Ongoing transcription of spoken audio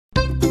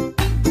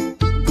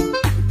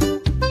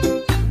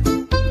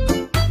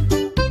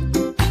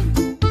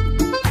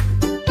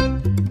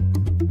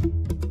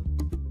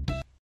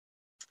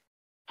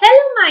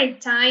my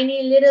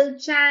tiny little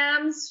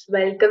champs.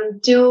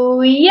 Welcome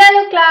to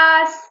Yellow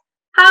Class.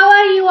 How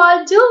are you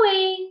all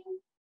doing?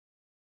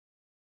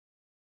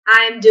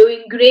 I'm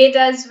doing great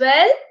as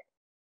well.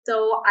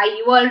 So, are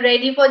you all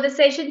ready for the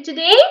session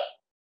today?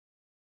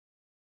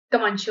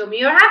 Come on, show me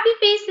your happy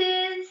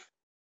faces.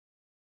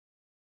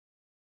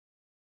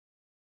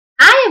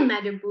 I am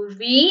Madam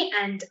Purvi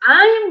and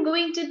I am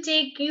going to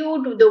take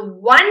you to the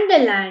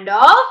wonderland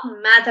of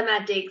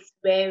mathematics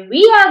where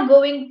we are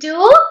going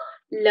to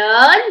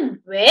learn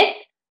with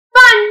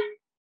fun.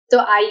 So,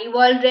 are you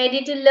all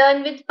ready to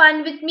learn with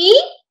fun with me?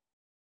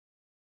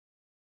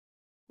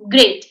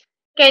 Great.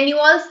 Can you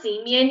all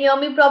see me and hear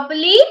me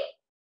properly?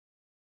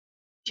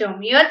 Show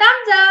me your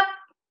thumbs up.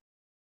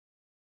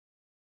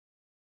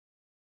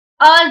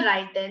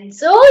 Alright then,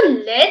 so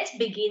let's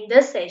begin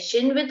the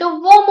session with a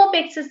warm-up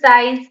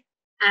exercise.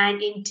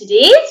 And in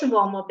today's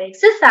warm-up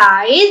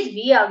exercise,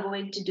 we are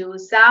going to do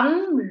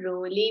some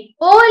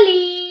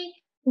roly-poly.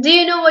 Do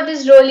you know what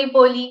is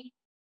roly-poly?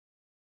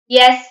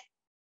 Yes.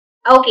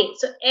 Okay,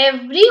 so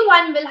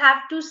everyone will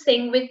have to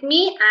sing with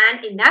me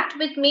and enact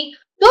with me.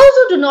 Those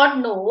who do not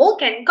know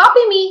can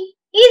copy me.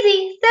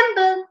 Easy,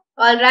 simple.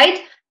 Alright,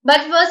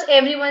 but first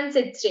everyone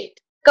sit straight.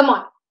 Come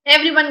on,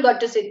 everyone got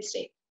to sit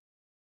straight.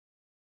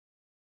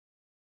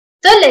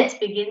 So let's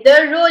begin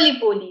the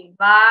roly-poly.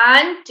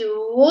 1,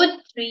 2,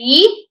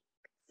 3,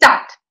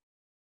 start.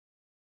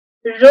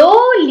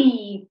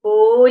 Roly-poly.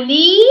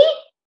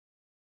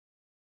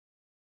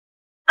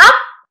 Up,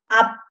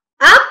 up,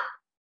 up.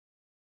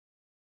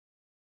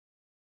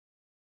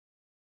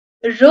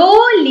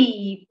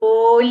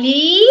 Roly-poly.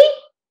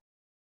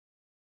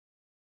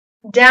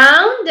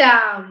 Down,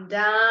 down,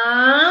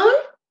 down.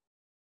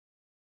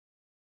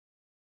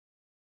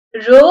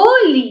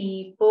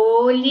 Roly-poly.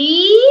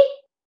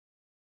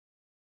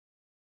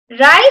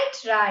 Right,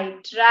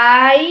 right,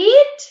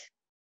 right.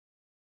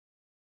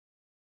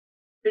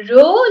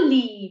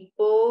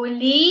 Roly-poly.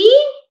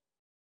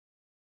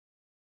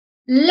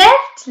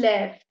 Left,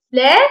 left,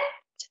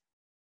 left.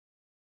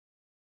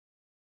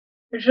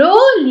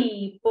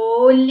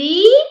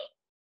 Roly-poly.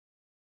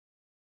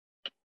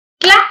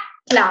 Clap,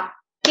 clap,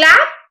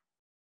 clap.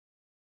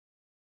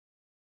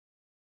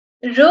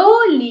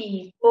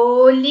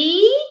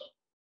 Roly-poly.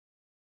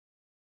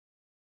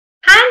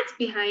 Hands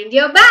behind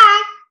your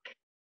back.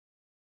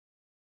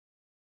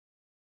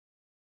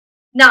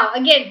 Now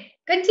again,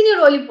 continue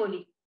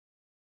roly-poly.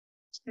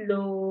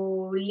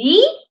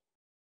 Slowly,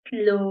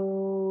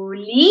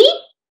 slowly,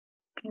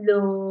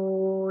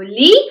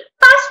 slowly.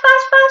 Fast,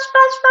 fast, fast,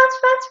 fast, fast,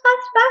 fast,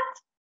 fast, fast.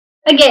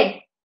 Again.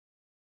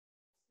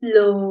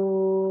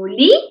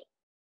 Slowly,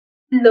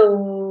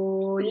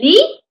 slowly,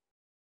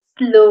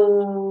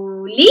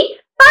 slowly.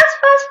 Fast,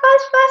 fast,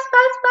 fast, fast,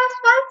 fast, fast,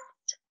 fast.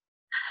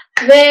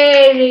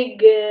 Very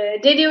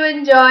good. Did you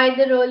enjoy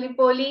the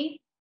roly-poly?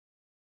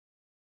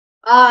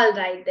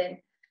 Alright then.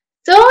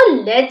 So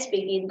let's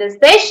begin the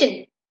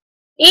session.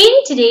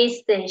 In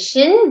today's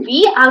session,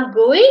 we are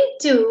going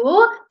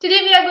to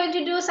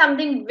do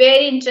something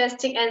very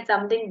interesting and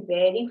something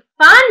very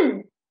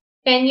fun.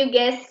 Can you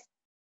guess?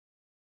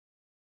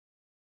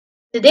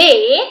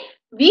 Today,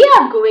 we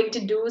are going to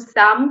do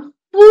some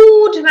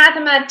food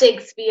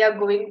mathematics. We are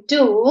going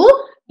to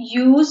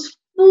use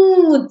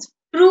foods,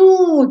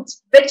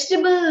 fruits,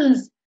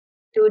 vegetables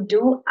to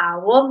do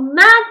our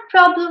math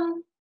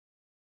problem.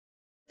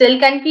 Still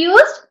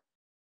confused?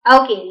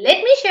 Okay,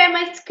 let me share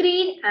my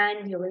screen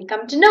and you will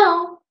come to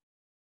know.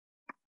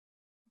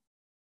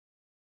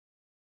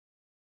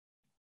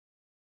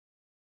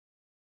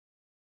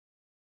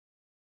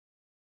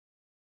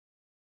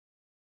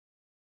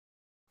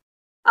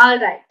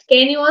 Alright,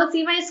 can you all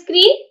see my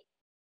screen?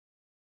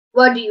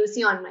 What do you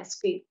see on my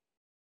screen?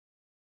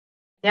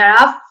 There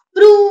are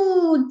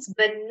fruits,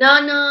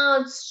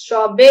 bananas,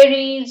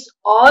 strawberries,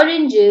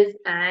 oranges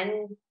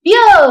and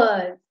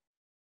pears.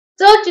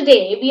 So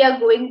today we are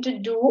going to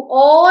do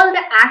all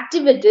the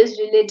activities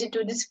related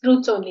to these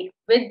fruits only.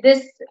 With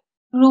this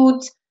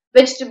fruits,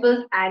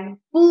 vegetables and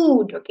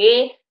food.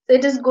 Okay. So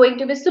it is going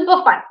to be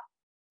super fun.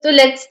 So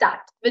let's start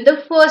with the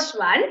first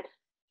one.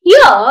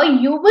 Here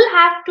you will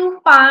have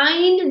to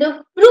find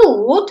the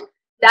fruit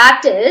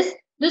that is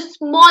the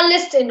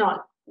smallest in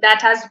all.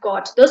 That has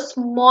got the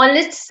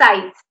smallest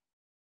size.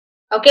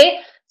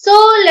 Okay. So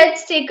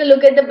let's take a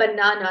look at the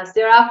bananas.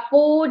 There are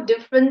 4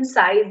 different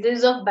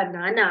sizes of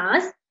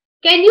bananas.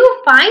 Can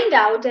you find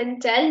out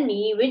and tell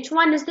me which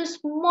one is the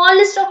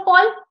smallest of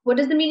all? What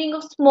is the meaning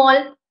of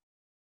small?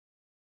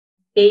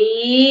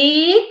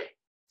 Big,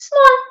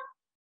 small.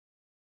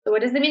 So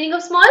what is the meaning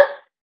of small?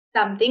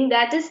 Something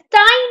that is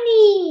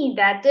tiny,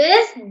 that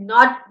is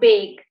not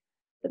big.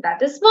 So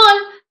that is small.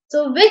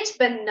 So which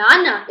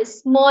banana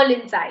is small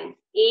in size?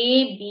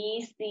 A,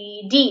 B,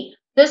 C, D.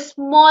 The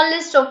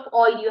smallest of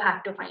all you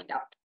have to find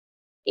out.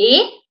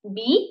 A,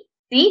 B,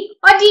 C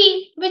or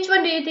D. Which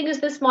one do you think is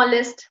the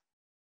smallest?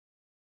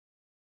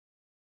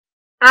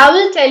 I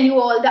will tell you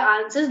all the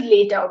answers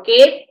later,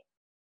 okay?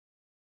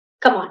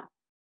 Come on.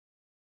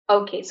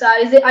 Okay, so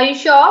are you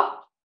sure?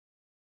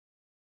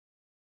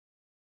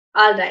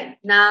 Alright,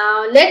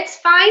 now let's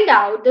find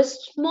out the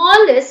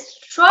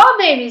smallest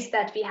strawberries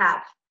that we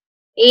have.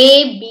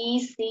 A, B,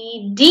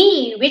 C,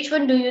 D. Which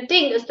one do you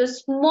think is the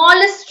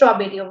smallest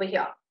strawberry over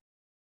here?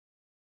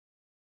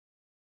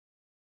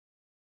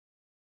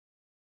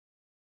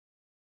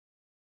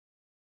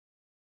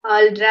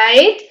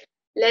 Alright,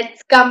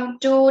 let's come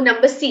to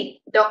number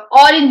C, the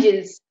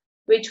oranges.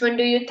 Which one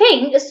do you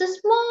think is the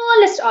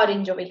smallest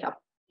orange over here?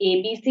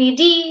 A, B, C,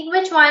 D.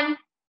 Which one?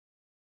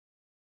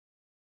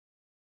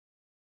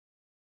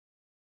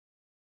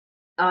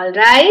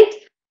 Alright,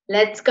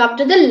 let's come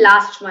to the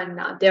last one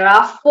now. There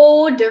are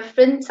 4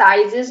 different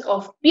sizes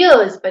of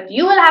pears, but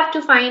you will have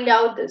to find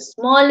out the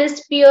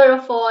smallest pear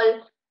of all.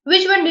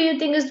 Which one do you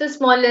think is the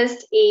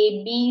smallest?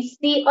 A, B,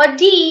 C, or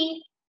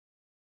D?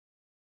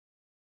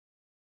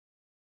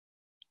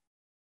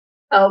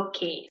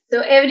 Okay,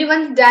 so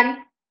everyone's done.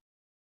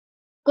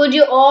 Could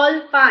you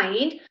all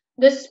find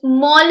the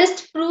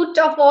smallest fruit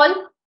of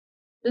all?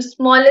 The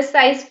smallest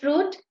size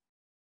fruit?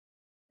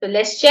 So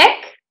let's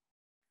check.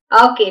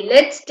 Okay,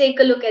 let's take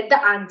a look at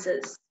the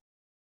answers.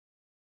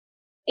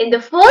 In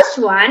the first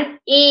one,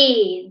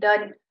 A,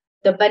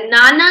 the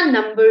banana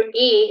number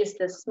A is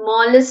the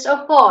smallest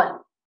of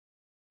all.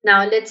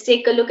 Now let's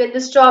take a look at the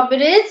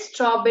strawberries.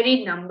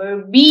 Strawberry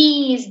number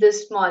B is the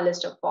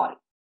smallest of all.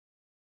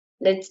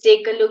 Let's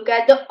take a look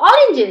at the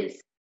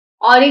oranges.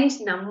 Orange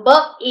number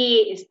A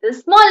is the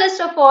smallest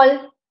of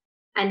all.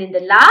 And in the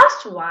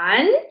last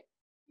one,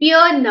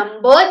 pear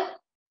number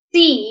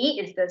C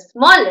is the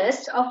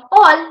smallest of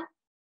all.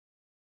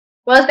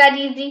 Was that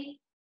easy?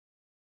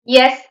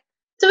 Yes.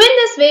 So in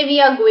this way, we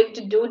are going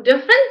to do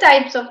different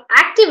types of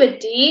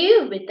activity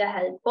with the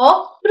help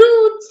of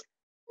fruits,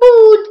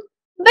 food,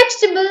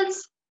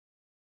 vegetables.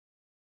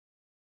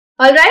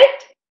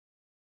 Alright?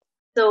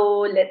 So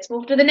let's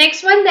move to the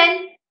next one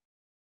then.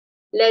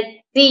 Let's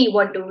see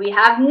what do we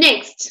have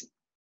next.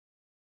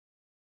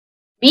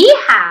 We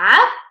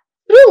have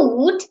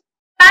fruit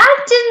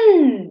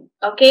pattern.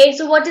 Okay,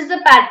 so what is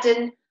the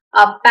pattern?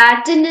 A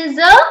pattern is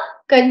a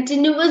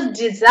continuous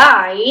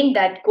design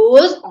that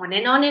goes on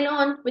and on and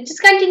on, which is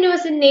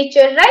continuous in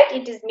nature, right?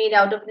 It is made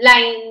out of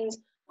lines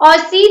or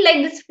see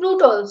like this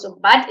fruit also,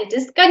 but it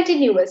is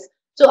continuous.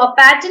 So a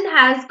pattern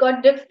has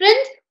got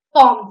different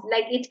forms,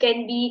 like it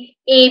can be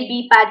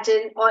A-B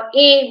pattern or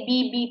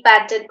A-B-B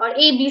pattern or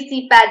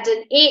A-B-C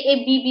pattern,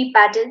 A-A-B-B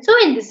pattern. So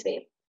in this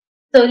way.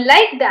 So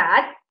like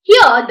that,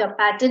 here the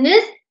pattern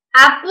is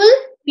apple,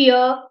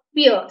 pear,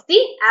 pear.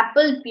 See,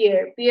 apple,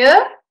 pear,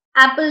 pear,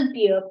 apple,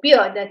 pear,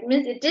 pear. That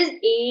means it is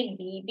A,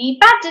 B, B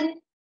pattern.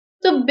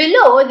 So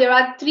below there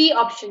are 3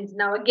 options.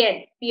 Now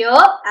again, pear,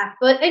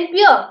 apple and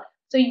pear.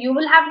 So you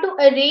will have to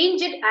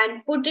arrange it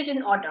and put it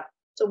in order.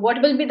 So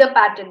what will be the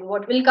pattern?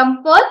 What will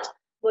come first?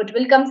 What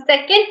will come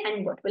second?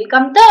 And what will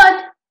come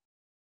third?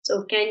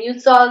 So can you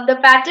solve the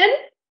pattern?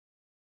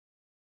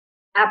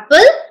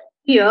 Apple,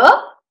 pear,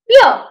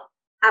 pear.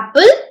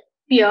 Apple,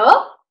 pear,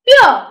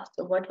 pear.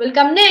 So what will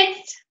come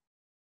next?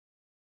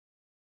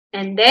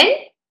 And then,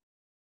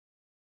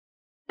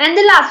 and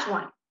the last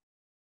one.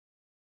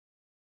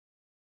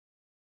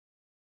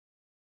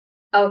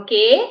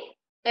 Okay,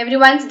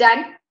 everyone's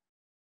done?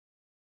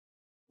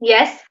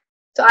 Yes.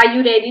 So are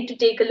you ready to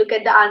take a look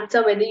at the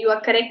answer, whether you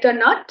are correct or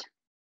not?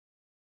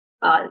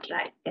 All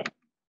right then.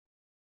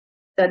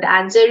 So the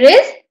answer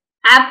is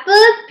apple,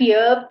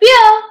 pear,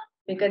 pear,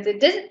 because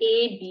it is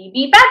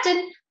A-B-B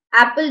pattern.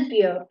 Apple,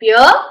 pear,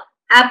 pear,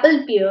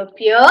 apple, pear,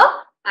 pear,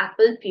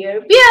 apple,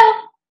 pear, pear.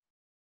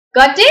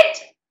 Got it?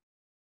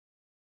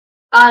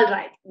 All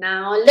right,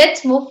 now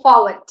let's move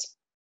forward.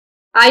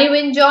 Are you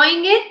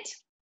enjoying it?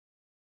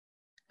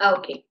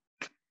 Okay.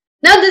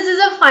 Now this is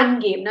a fun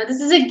game. Now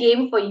this is a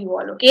game for you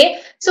all,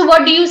 okay? So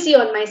what do you see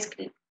on my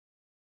screen?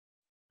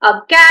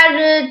 A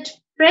carrot,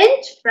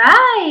 French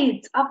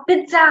fries, a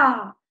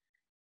pizza,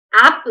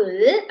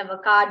 apple,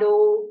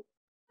 avocado,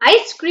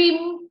 ice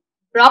cream,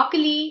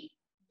 broccoli,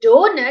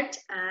 donut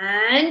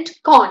and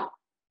corn.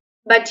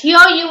 But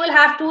here you will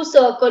have to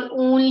circle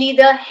only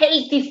the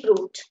healthy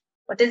fruit.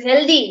 What is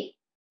healthy?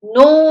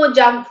 No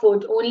junk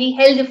food, only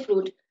healthy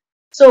fruit.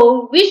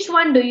 So which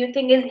one do you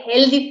think is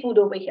healthy food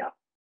over here?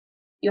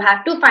 You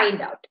have to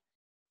find out.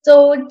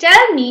 So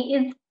tell me,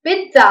 is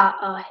pizza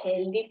a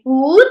healthy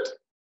food?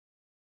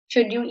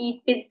 Should you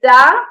eat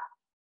pizza?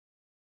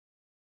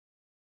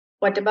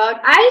 What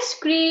about ice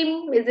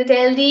cream? Is it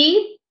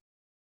healthy?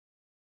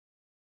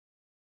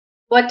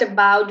 What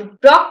about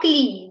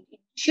broccoli?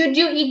 Should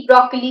you eat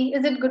broccoli?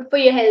 Is it good for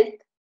your health?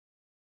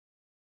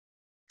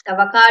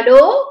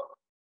 Avocado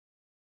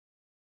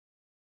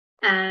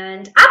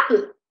and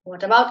apple.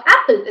 What about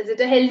apple? Is it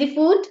a healthy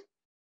food?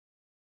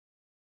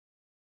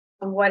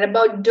 And what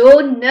about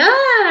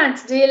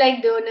donuts? Do you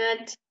like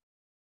donut?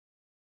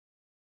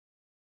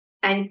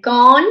 And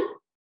corn,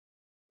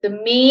 the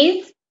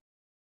maize,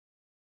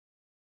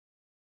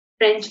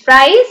 French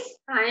fries.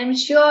 I am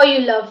sure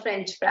you love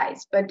French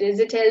fries, but is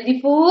it healthy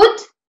food?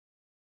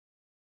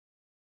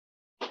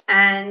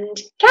 And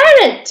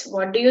carrot.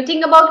 What do you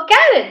think about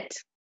carrot?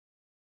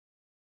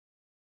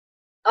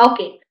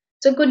 Okay,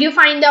 So could you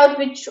find out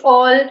which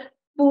all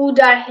food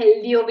are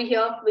healthy over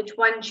here? Which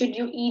one should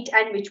you eat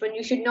and which one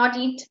you should not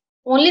eat?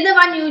 Only the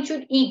one you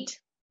should eat.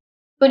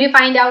 Could you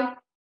find out?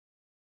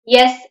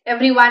 Yes,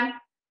 everyone.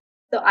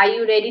 So are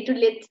you ready to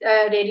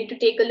ready to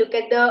take a look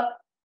at the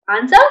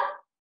answer?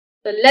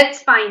 So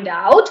let's find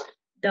out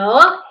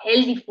the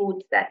healthy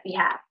foods that we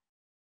have.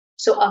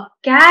 So a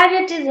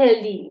carrot is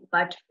healthy,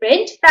 but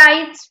French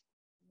fries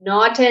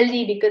not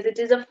healthy because it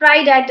is a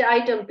fried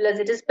item plus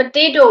it is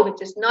potato,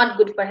 which is not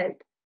good for health.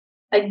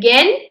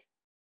 Again,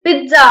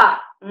 pizza.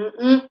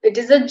 It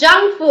is a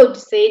junk food.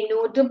 Say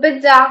no to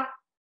pizza.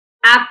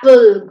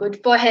 Apple, good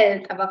for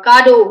health.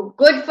 Avocado,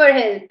 good for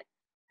health.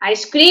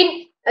 Ice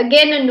cream,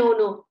 again a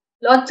no-no.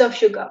 Lots of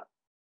sugar.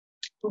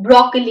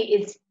 Broccoli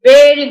is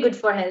very good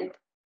for health.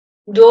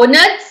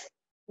 Donuts,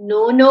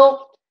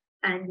 no-no.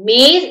 And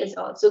maize is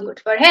also good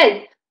for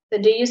health.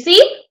 So do you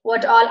see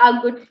what all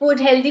are good food,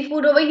 healthy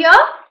food over here?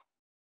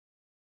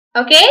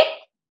 Okay,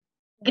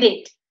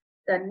 great.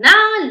 So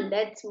now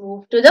let's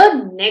move to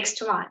the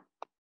next one.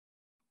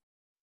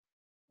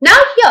 Now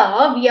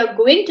here we are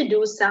going to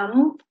do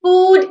some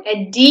food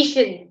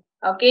addition.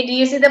 Okay, do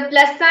you see the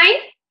plus sign?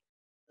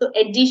 So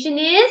addition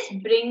is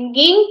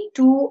bringing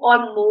two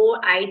or more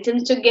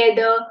items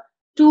together,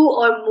 two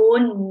or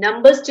more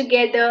numbers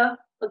together,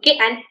 okay,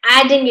 and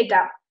adding it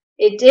up.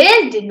 It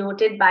is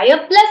denoted by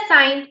a plus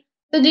sign.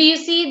 So do you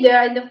see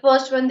there in the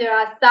first one there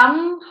are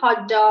some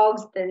hot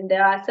dogs, then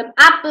there are some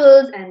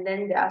apples, and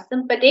then there are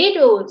some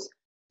potatoes.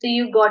 So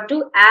you got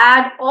to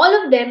add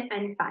all of them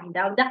and find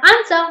out the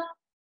answer.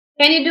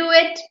 Can you do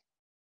it?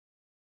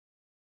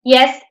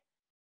 Yes?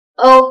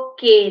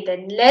 Okay,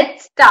 then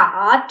let's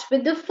start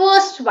with the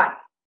first one.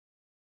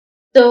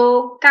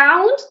 So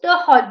count the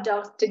hot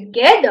dogs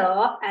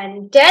together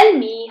and tell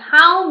me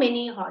how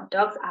many hot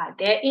dogs are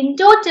there in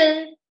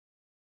total.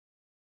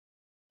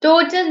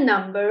 Total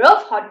number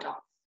of hot dogs.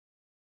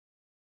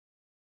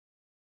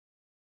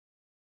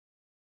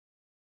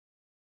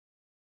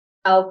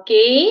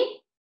 Okay,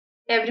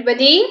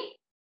 everybody?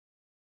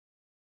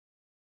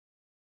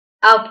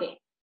 Okay,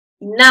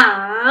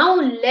 now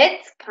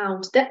let's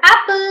count the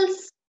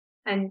apples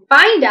and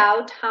find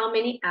out how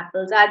many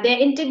apples are there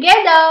in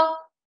together.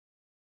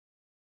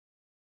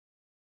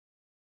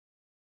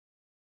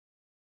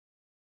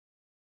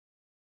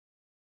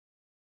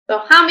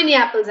 So how many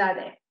apples are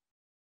there?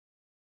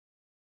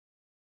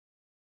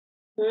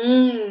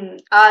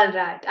 All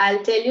right.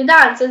 I'll tell you the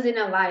answers in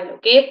a while,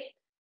 okay?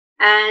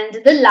 And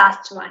the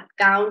last one,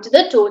 count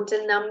the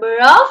total number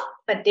of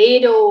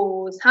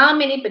potatoes. How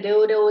many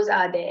potatoes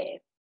are there?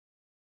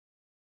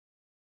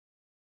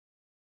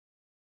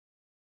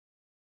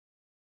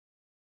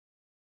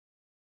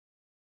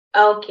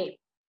 Okay.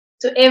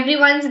 So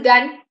everyone's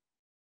done.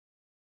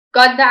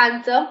 Got the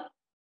answer?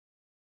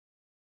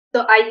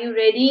 So are you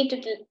ready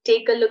to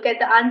take a look at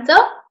the answer?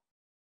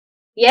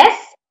 Yes?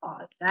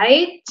 All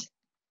right.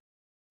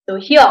 So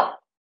here,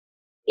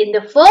 in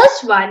the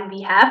first one,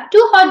 we have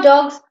two hot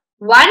dogs.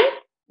 1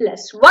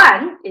 plus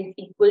 1 is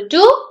equal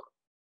to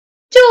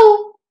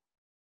 2.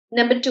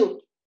 Number 2,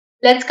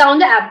 let's count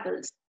the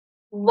apples.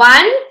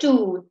 1,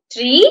 2,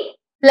 3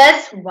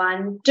 plus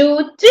 1,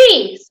 2,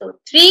 3. So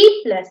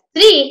 3 plus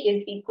 3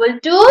 is equal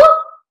to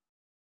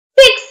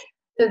 6.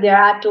 So there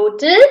are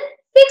total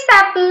 6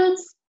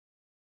 apples.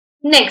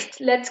 Next,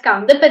 let's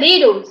count the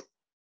potatoes.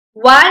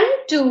 1,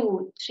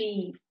 2,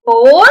 3,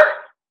 4.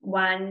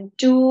 1,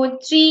 2,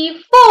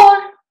 3, 4.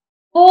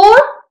 4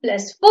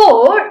 plus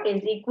 4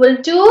 is equal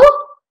to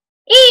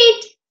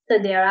 8. So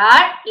there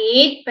are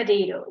 8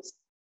 potatoes.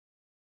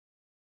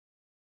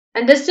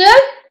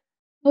 Understood?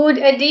 Food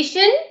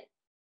addition.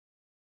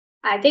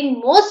 I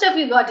think most of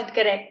you got it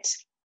correct.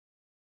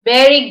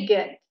 Very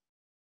good.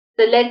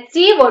 So let's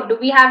see what do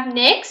we have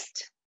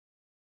next.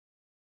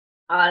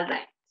 All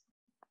right.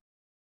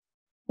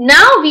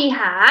 Now we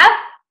have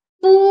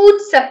food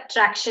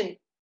subtraction.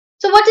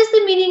 So what is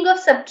the meaning of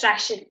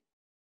subtraction?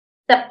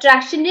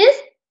 Subtraction is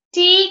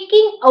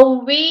taking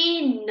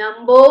away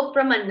number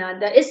from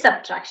another is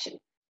subtraction.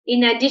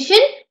 In addition,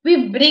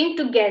 we bring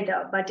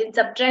together, but in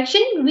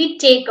subtraction, we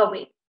take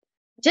away.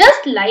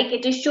 Just like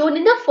it is shown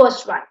in the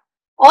first one.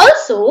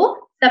 Also,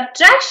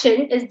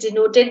 subtraction is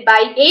denoted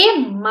by a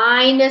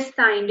minus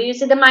sign. Do you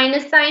see the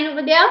minus sign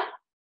over there?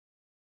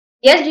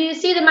 Yes, do you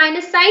see the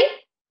minus sign?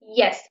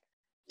 Yes.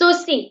 So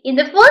see, in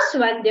the first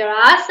one, there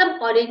are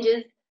some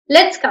oranges.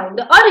 Let's count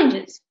the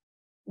oranges.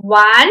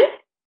 1,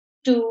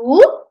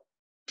 2,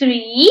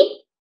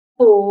 3,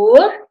 4,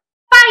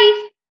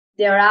 5.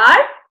 There are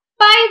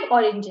 5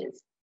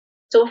 oranges.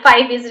 So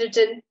 5 is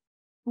written.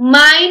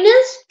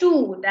 Minus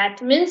 2,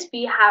 that means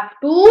we have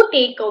to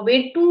take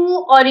away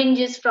 2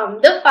 oranges from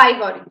the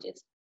 5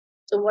 oranges.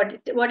 So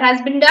what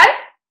has been done?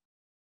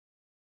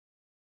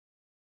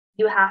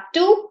 You have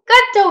to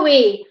cut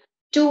away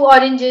 2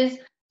 oranges.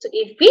 So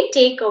if we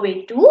take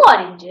away 2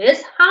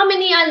 oranges, how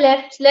many are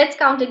left? Let's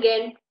count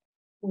again.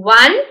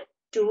 1,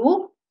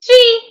 2,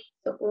 3.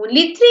 So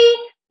only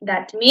 3.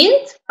 That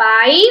means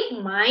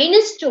 5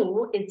 minus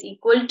 2 is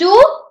equal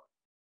to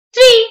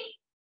 3.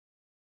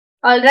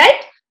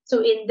 Alright. So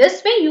in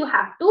this way, you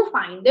have to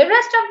find the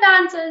rest of the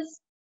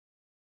answers.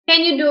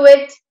 Can you do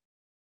it?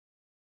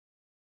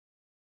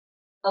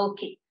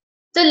 Okay.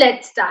 So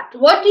let's start.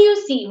 What do you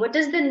see? What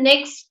is the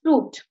next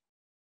fruit?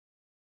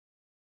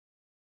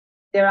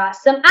 There are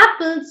some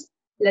apples.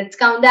 Let's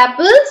count the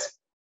apples.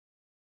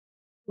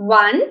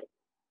 1,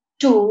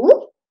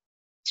 2,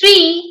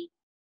 3,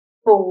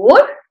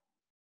 4,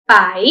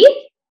 5,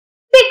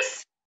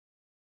 6.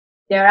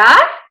 There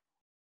are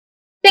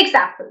 6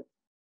 apples.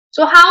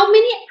 So how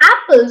many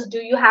apples do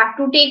you have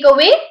to take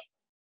away?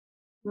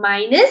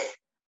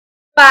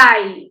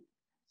 -5.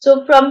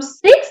 So from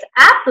 6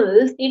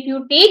 apples, if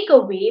you take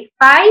away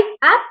 5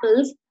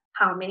 apples,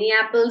 how many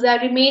apples are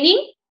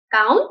remaining?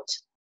 Count.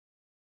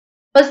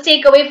 First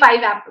take away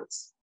 5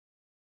 apples.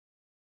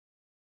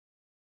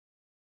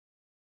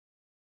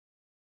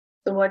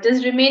 So what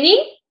is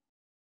remaining?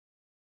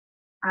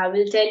 I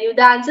will tell you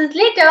the answers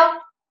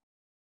later.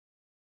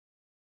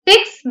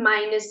 6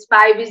 minus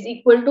 5 is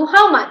equal to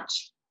how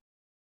much?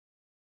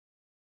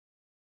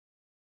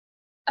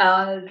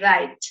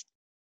 Alright.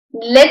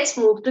 Let's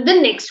move to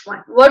the next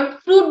one.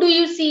 What fruit do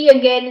you see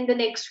again in the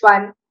next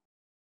one?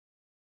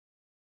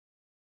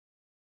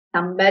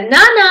 Some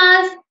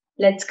bananas.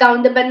 Let's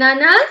count the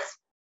bananas.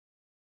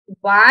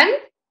 1,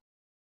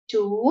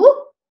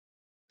 2,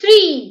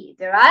 3.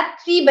 There are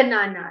 3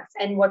 bananas.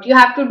 And what you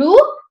have to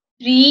do?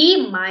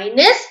 3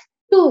 minus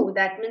 2.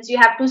 That means you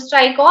have to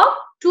strike off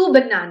 2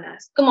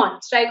 bananas. Come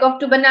on, strike off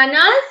 2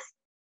 bananas.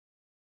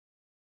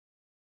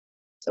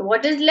 So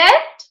what is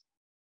left?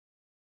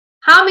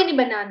 How many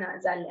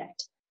bananas are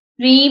left?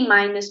 3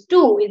 minus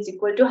 2 is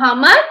equal to how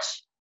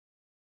much?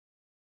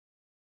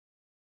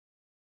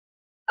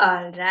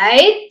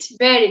 Alright,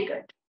 very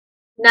good.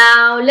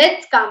 Now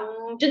let's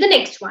come to the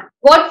next one.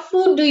 What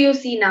food do you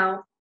see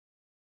now?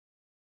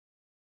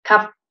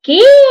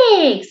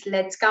 Cupcakes.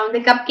 Let's count the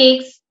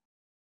cupcakes.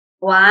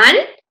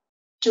 1,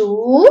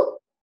 2,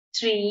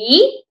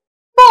 3,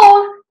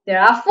 4.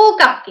 There are 4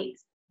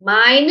 cupcakes.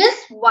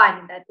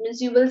 -1. That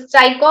means you will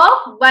strike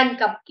off 1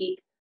 cupcake.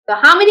 So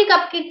how many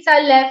cupcakes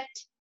are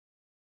left?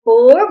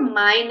 4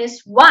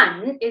 minus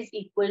 1 is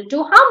equal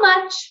to how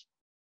much?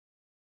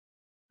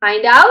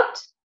 Find out.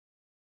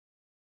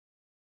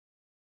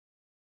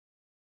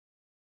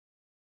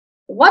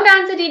 What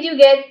answer did you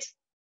get?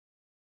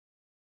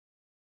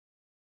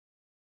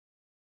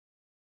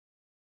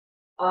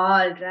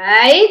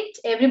 Alright,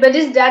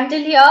 everybody's done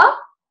till here.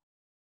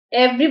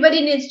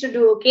 Everybody needs to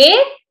do, okay?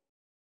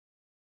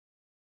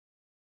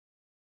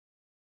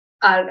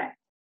 Alright.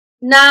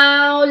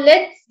 Now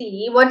let's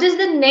see what is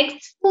the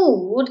next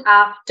food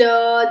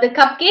after the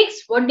cupcakes.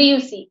 What do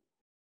you see?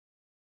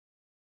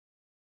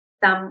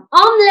 Some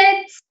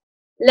omelets.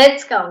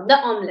 Let's count the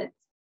omelets.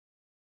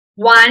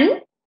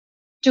 1,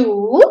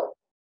 2,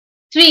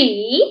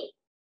 3,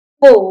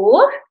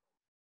 4,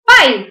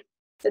 5.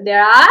 So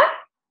there are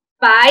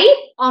 5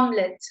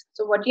 omelets.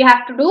 So what you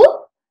have to do?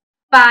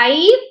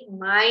 5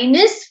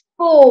 minus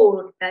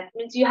 4. That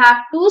means you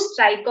have to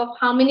strike off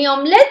how many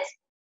omelets?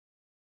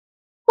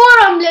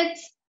 4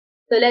 omelets.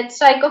 So let's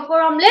strike off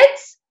 4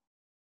 omelets.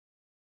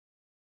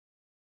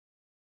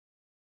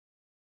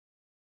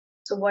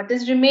 So what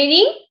is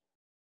remaining?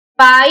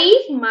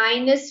 5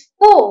 minus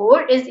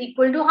 4 is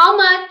equal to how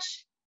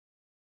much?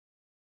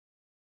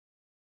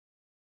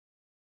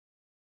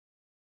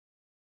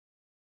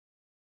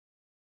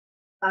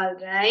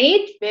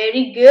 Alright,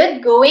 very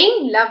good.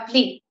 Going,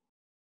 lovely.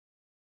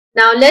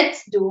 Now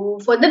let's do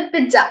for the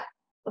pizza.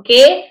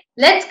 Okay,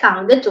 let's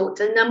count the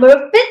total number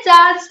of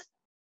pizzas.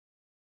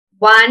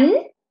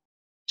 1,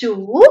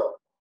 2,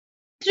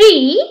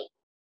 3,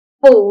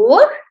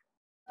 4,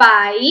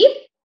 5,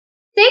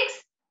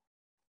 6,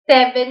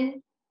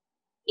 7,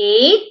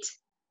 8,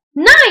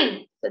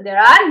 9. So there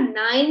are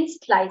 9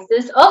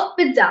 slices of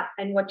pizza.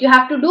 And what you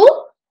have to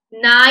do?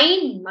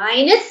 9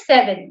 minus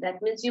 7.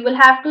 That means you will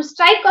have to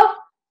strike off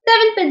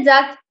 7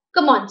 pizzas.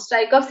 Come on,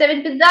 strike off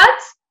 7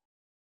 pizzas.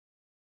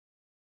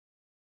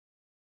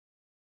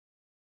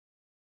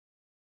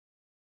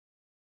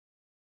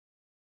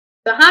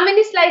 So how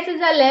many slices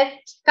are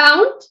left?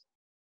 Count.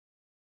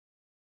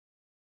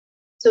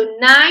 So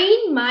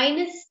 9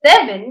 minus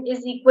 7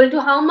 is equal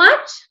to how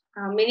much?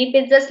 How many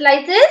pizza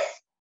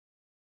slices?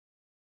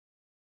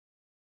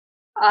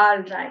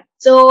 Alright.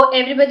 So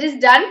everybody's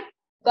done.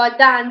 Got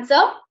the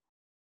answer.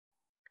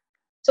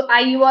 So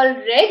are you all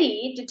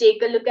ready to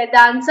take a look at the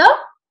answer?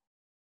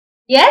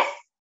 Yes?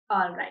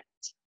 Alright.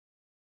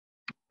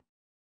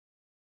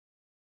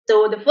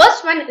 So the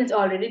first one is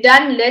already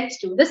done. Let's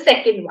do the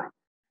second one.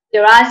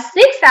 There are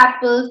 6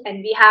 apples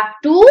and we have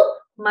 2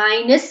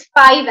 minus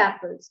 5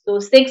 apples. So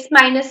 6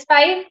 minus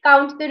 5,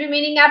 count the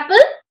remaining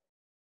apple.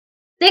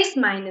 6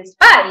 minus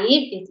 5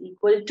 is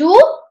equal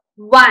to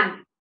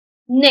 1.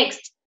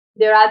 Next,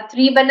 there are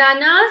 3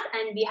 bananas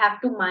and we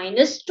have to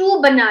minus 2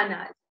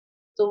 bananas.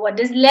 So what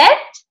is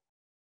left?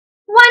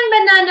 1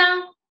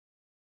 banana.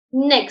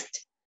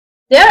 Next,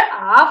 there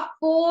are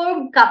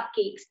 4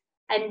 cupcakes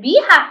and we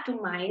have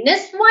to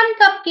minus 1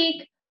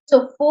 cupcake.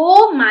 So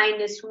 4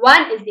 minus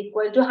 1 is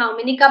equal to how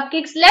many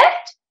cupcakes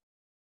left?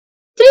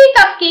 3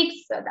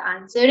 cupcakes. So the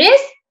answer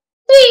is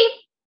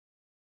 3.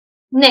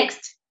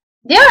 Next,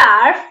 there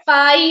are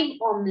 5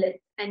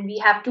 omelets and we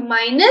have to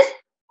minus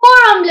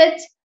 4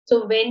 omelets.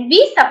 So when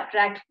we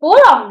subtract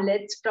 4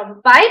 omelets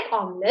from 5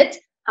 omelets,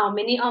 how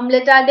many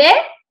omelets are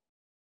there?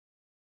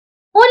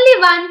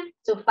 Only 1.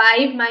 So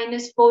 5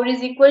 minus 4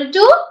 is equal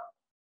to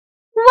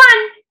 1.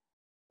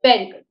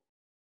 Very good.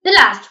 The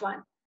last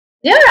one.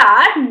 There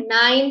are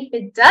 9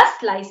 pizza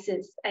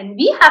slices and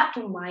we have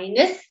to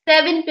minus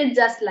 7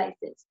 pizza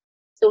slices.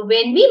 So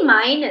when we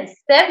minus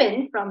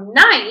 7 from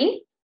 9,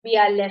 we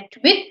are left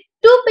with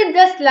 2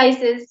 pizza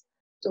slices.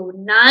 So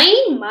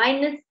 9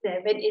 minus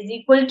 7 is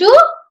equal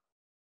to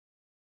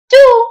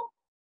 2.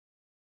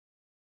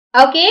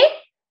 Okay?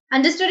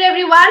 Understood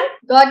everyone?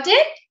 Got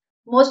it?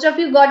 Most of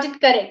you got it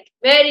correct.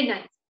 Very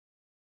nice.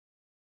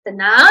 So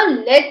now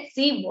let's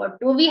see what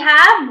do we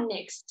have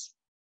next.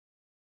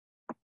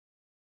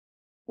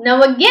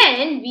 Now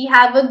again, we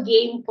have a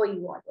game for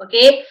you all.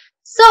 Okay?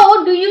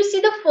 So do you see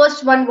the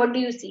first one? What do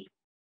you see?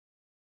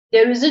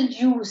 There is a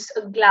juice,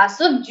 a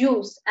glass of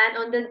juice, and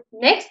on the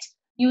next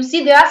you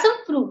see there are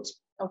some fruits.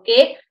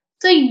 Okay,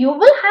 so you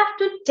will have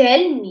to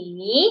tell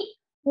me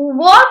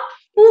what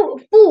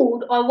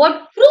food or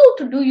what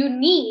fruit do you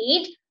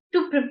need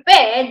to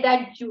prepare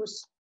that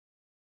juice.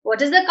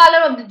 What is the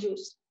color of the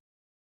juice?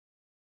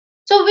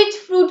 So which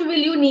fruit will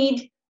you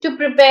need to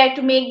prepare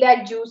to make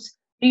that juice?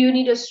 Do you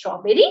need a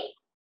strawberry,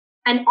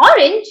 an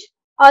orange,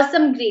 or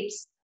some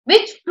grapes?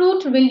 Which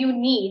fruit will you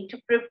need to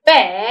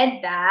prepare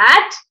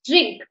that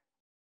drink?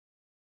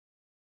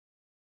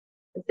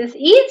 This is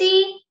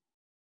easy.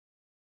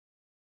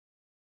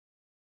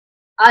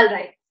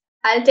 Alright,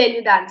 I'll tell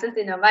you the answers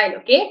in a while,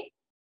 okay?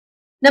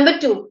 Number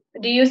 2,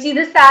 do you see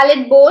the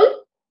salad bowl?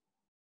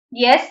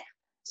 Yes.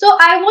 So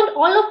I want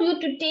all of you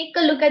to take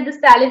a look at the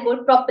salad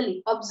bowl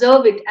properly,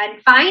 observe it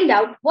and find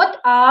out what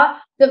are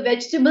the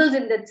vegetables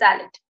in that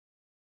salad.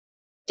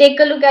 Take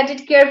a look at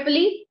it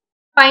carefully,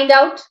 find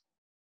out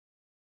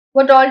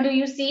what all do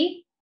you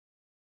see.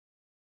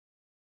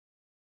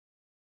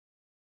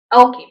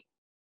 Okay,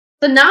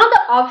 so now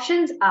the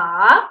options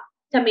are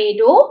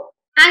tomato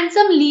and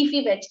some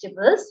leafy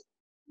vegetables.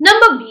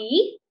 Number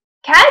B,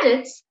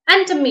 carrots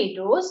and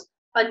tomatoes.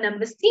 Or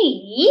number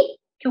C,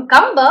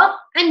 cucumber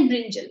and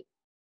brinjal.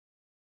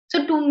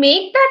 So to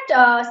make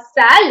that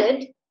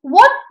salad,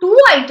 what 2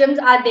 items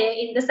are there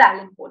in the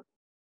salad bowl?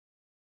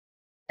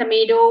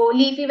 Tomato,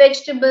 leafy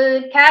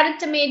vegetable, carrot,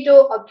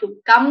 tomato, or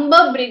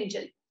cucumber,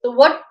 brinjal. So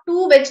what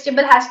 2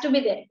 vegetable has to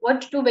be there?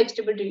 What 2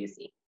 vegetable do you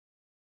see?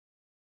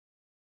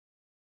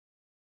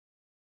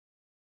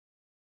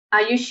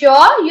 Are you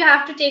sure? You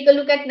have to take a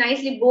look at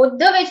nicely. Both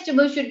the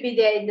vegetables should be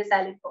there in the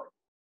salad bowl.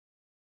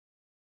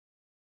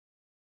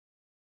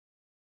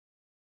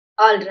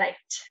 All right.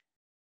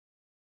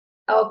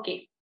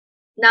 Okay.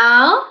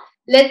 Now,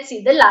 let's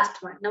see the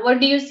last one. Now, what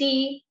do you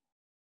see?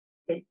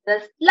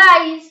 Pizza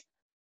slice.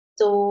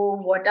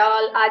 So, what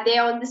all are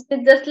there on this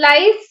pizza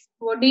slice?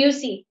 What do you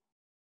see?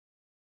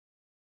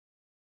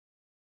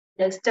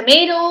 There's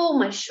tomato,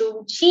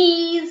 mushroom,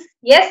 cheese.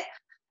 Yes.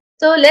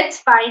 So, let's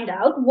find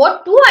out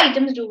what 2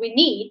 items do we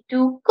need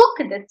to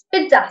cook this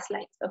pizza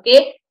slice.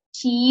 Okay.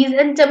 Cheese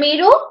and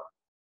tomato,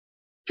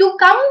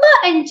 cucumber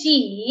and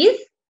cheese,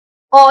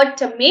 or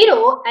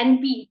tomato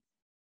and beef.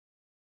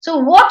 So,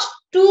 what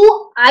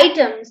 2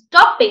 items,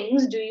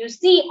 toppings do you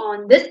see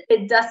on this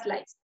pizza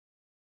slice?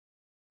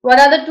 What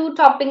are the 2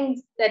 toppings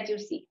that you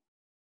see?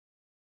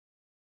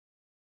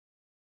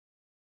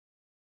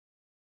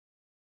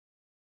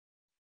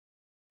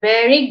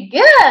 Very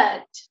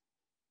good.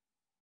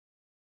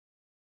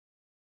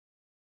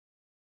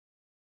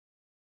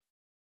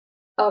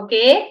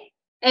 Okay,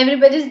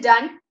 everybody's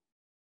done.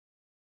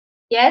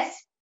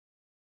 Yes.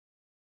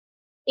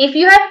 If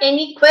you have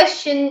any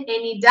question,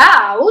 any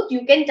doubt,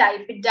 you can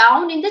type it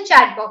down in the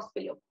chat box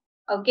below.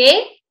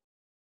 Okay.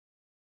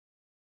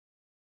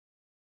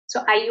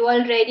 So are you all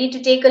ready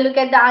to take a look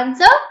at the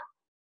answer?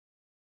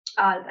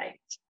 All right.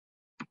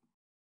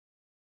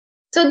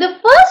 So the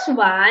first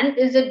one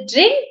is a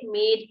drink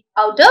made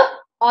out of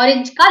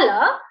orange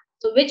color.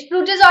 So which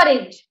fruit is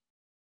orange?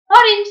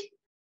 Orange.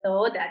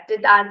 So that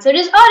is the answer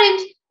is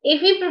orange.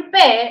 If we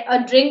prepare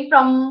a drink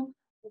from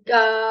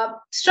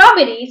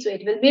strawberry, so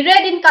it will be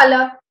red in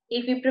color.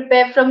 If we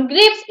prepare from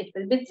grapes, it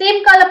will be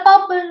same color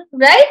purple,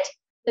 right?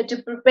 So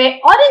to prepare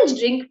orange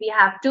drink, we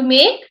have to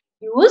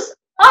use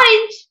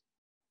orange.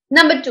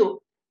 Number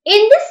 2,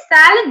 in this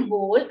salad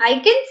bowl, I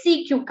can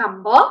see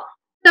cucumber,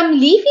 some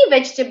leafy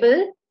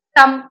vegetable,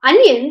 some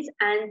onions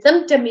and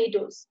some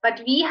tomatoes.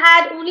 But we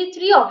had only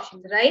 3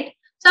 options, right?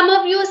 Some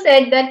of you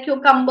said that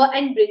cucumber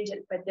and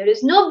brinjal, but there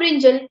is no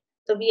brinjal.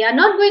 So we are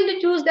not going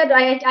to choose that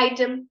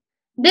item.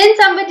 Then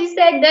somebody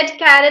said that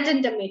carrot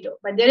and tomato,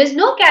 but there is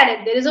no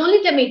carrot, there is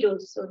only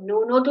tomatoes. So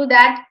no to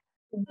that.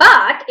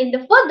 But in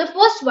the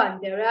first one,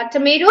 there are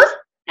tomatoes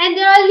and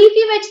there are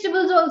leafy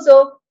vegetables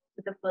also.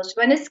 So the first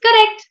one is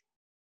correct.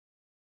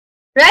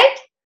 Right?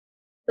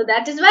 So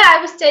that is why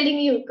I was telling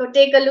you, go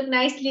take a look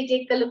nicely,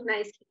 take a look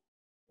nicely.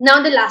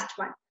 Now the last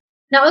one.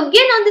 Now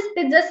again on this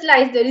pizza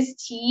slice there is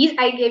cheese.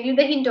 I gave you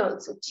the hint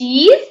also.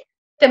 Cheese,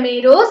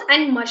 tomatoes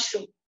and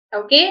mushroom.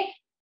 Okay.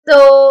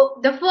 So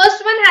the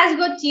first one has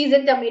got cheese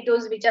and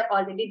tomatoes which are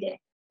already there.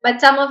 But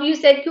some of you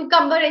said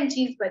cucumber and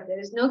cheese but there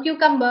is no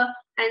cucumber.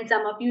 And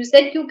some of you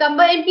said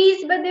cucumber and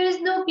peas but there is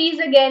no peas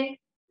again.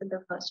 So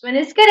the first one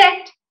is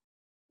correct.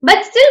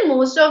 But still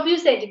most of you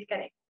said it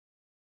correct.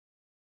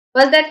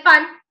 Was that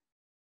fun?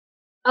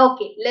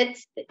 Okay,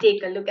 let's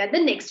take a look at the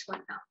next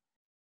one now.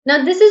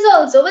 Now this is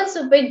also a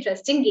super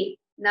interesting game.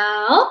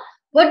 Now,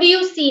 what do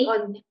you see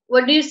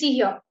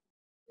here?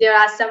 There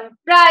are some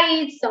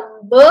fries,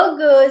 some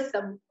burgers,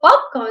 some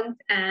popcorns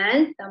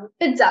and some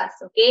pizzas,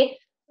 okay?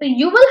 So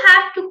you will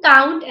have to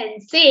count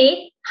and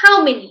say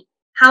how many.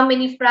 How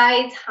many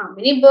fries, how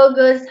many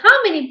burgers,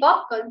 how many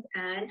popcorns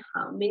and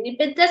how many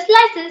pizza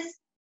slices.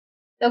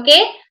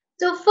 Okay?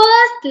 So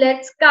first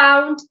let's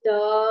count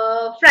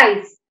the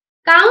fries.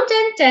 Count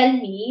and tell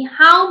me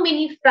how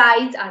many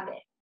fries are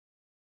there.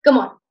 Come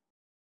on.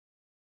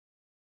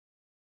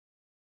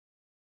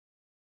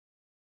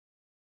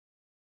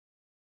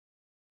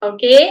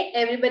 Okay,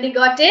 everybody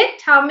got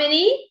it? How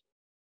many?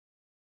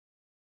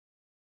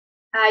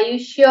 Are you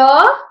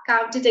sure?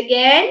 Count it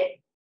again.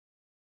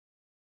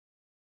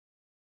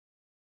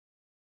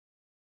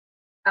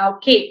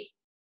 Okay.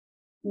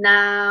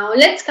 Now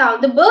let's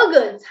count the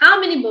burgers. How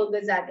many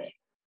burgers are there?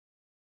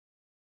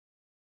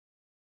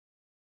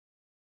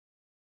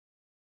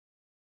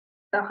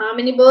 So how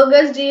many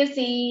burgers do you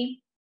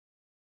see?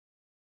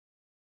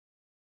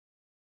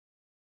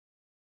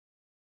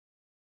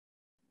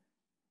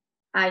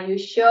 Are you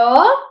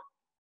sure?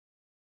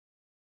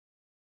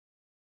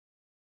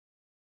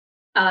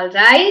 All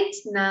right.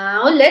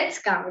 Now let's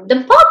count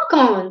the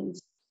popcorns.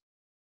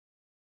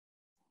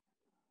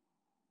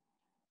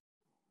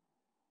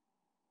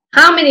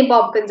 How many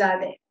popcorns are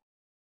there?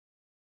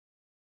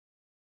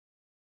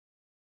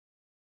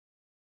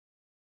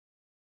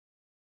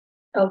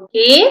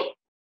 Okay.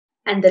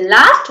 And the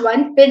last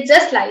one, pizza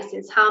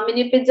slices. How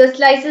many pizza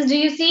slices do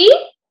you see?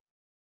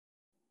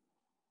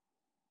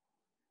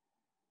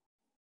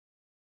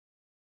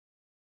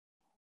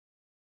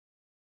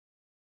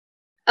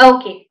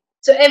 Okay.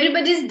 So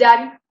everybody's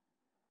done.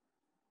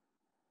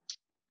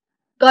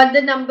 Got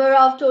the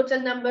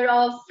total number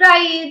of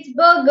fries,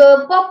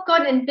 burger,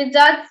 popcorn and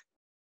pizzas.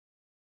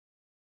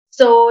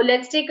 So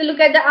let's take a look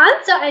at the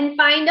answer and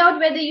find out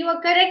whether you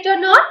are correct or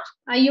not.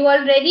 Are you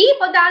all ready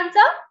for the answer?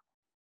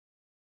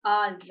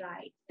 All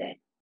right then.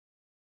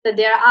 So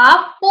there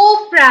are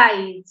 4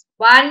 fries.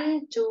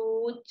 1,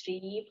 2,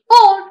 3,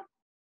 4.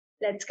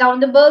 Let's count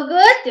the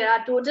burgers. There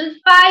are total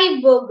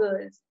 5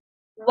 burgers.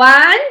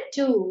 1,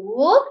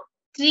 2,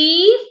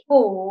 3,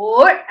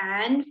 4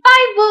 and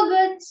 5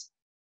 burgers.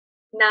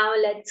 Now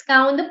let's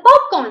count the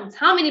popcorns.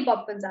 How many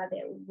popcorns are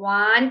there?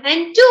 1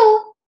 and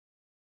 2.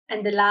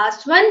 And the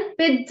last one,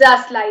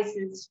 pizza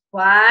slices.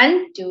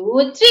 1,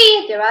 2,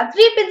 3. There are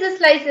 3 pizza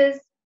slices.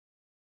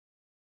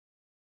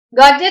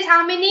 Got it?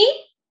 How many?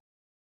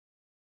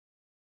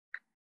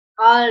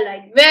 All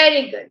right,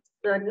 very good.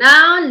 So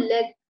now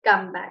let's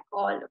come back,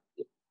 all of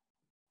you.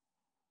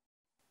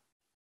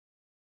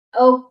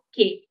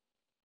 Okay.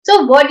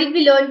 So what did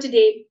we learn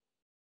today?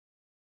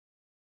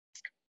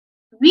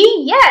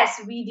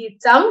 We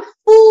did some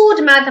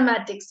food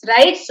mathematics,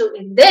 right? So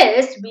in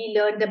this, we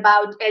learned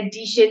about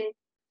addition.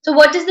 So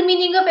what is the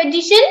meaning of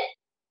addition?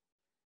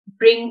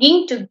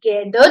 Bringing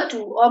together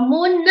 2 or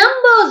more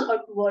numbers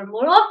or 2 or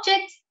more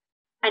objects.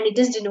 And it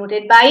is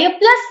denoted by a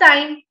plus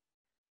sign.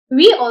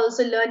 We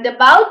also learned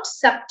about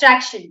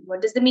subtraction.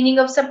 What is the meaning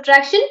of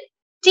subtraction?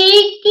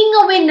 Taking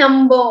away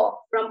number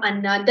from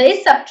another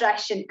is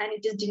subtraction and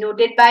it is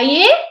denoted by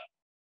a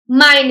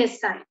minus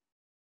sign.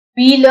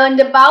 We learned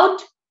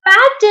about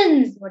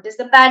patterns. What is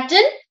the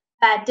pattern?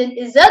 Pattern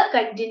is a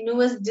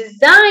continuous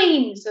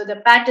design. So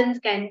the patterns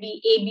can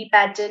be AB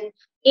pattern,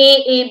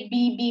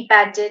 AABB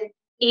pattern,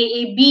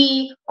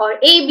 AAB or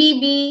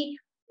ABB.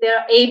 There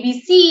are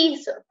ABC.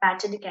 So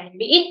pattern can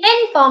be in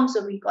any form.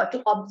 So we got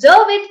to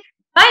observe it,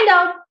 find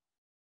out.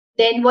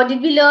 Then what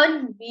did we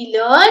learn? We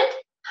learned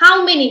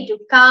how many to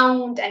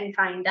count and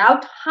find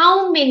out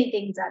how many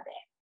things are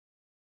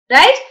there.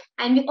 Right?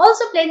 And we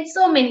also played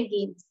so many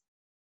games.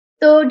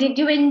 So did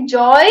you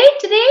enjoy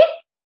today?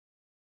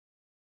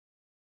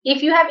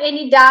 If you have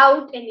any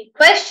doubt, any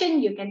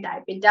question, you can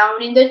type it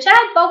down in the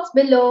chat box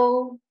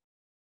below.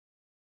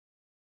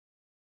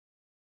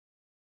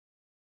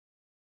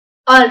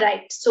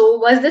 Alright, so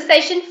was the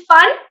session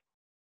fun?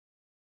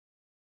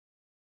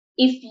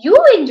 If you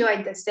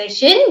enjoyed the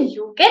session,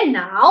 you can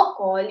now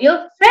call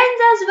your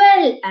friends as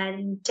well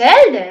and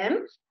tell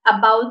them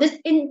about this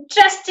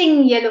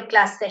interesting yellow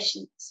class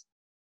sessions.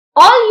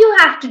 All you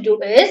have to do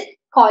is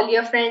call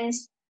your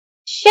friends,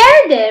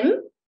 share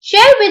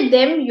with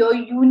them your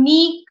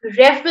unique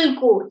referral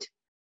code.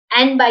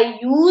 And by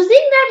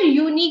using that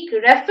unique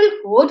referral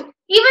code,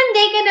 even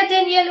they can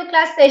attend yellow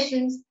class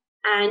sessions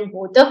and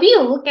both of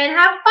you can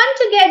have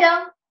fun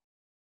together.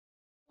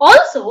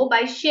 Also,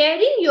 by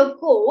sharing your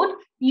code,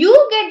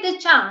 you get the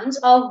chance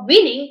of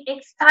winning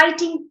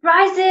exciting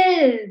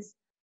prizes.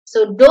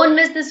 So don't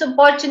miss this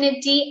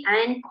opportunity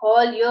and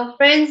call your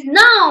friends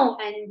now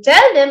and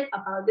tell them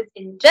about this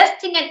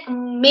interesting and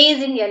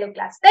amazing yellow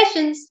class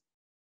sessions.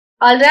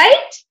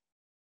 Alright?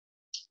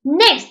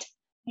 Next,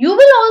 you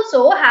will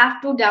also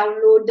have to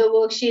download the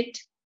worksheet.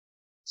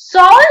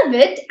 Solve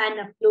it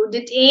and upload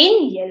it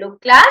in yellow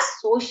class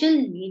social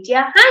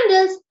media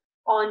handles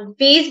on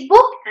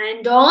Facebook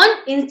and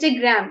on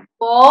Instagram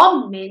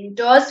for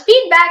mentors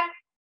feedback.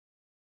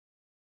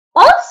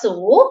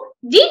 Also,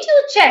 did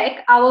you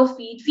check our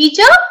feed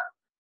feature?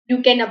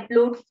 You can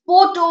upload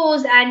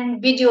photos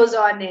and videos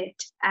on it,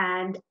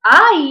 and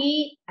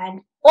I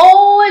and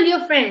all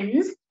your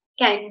friends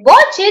can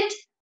watch it,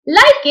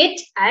 like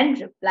it,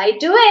 and reply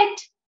to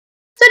it.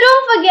 So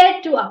don't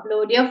forget to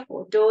upload your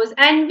photos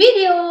and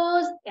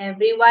videos.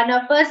 Every one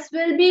of us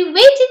will be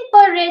waiting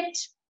for it.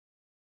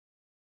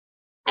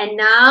 And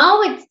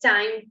now it's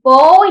time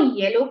for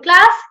yellow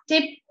class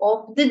tip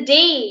of the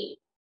day.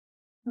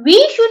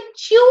 We should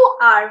chew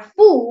our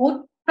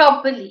food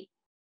properly.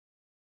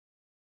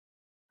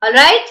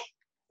 Alright?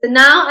 So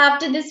now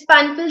after this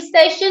fun-filled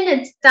session,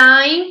 it's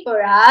time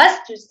for us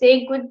to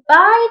say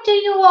goodbye to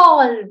you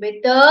all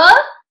with a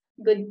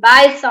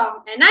goodbye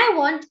song. And I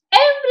want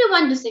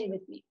everyone to sing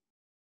with me.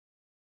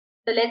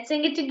 So let's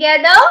sing it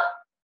together.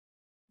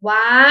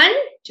 1,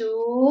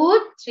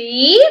 2,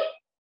 3.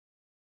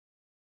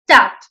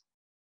 Start.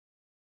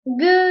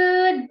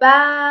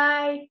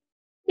 Goodbye.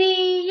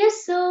 See you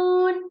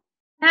soon.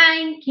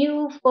 Thank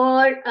you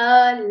for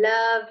a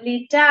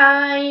lovely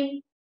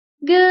time.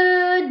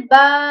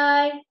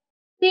 Goodbye.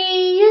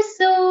 See you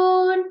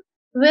soon.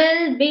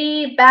 We'll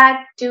be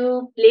back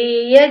to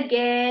play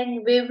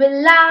again. We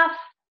will laugh.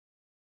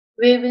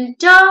 We will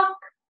talk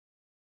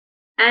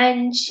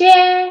and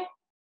share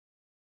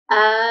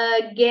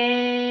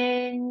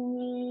again.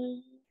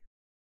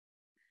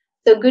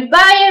 So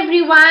goodbye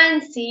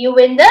everyone. See you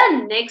in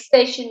the next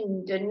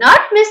session. Do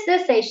not miss the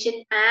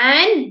session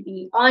and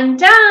be on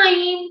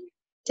time.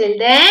 Till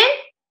then,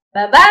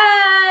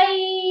 bye-bye.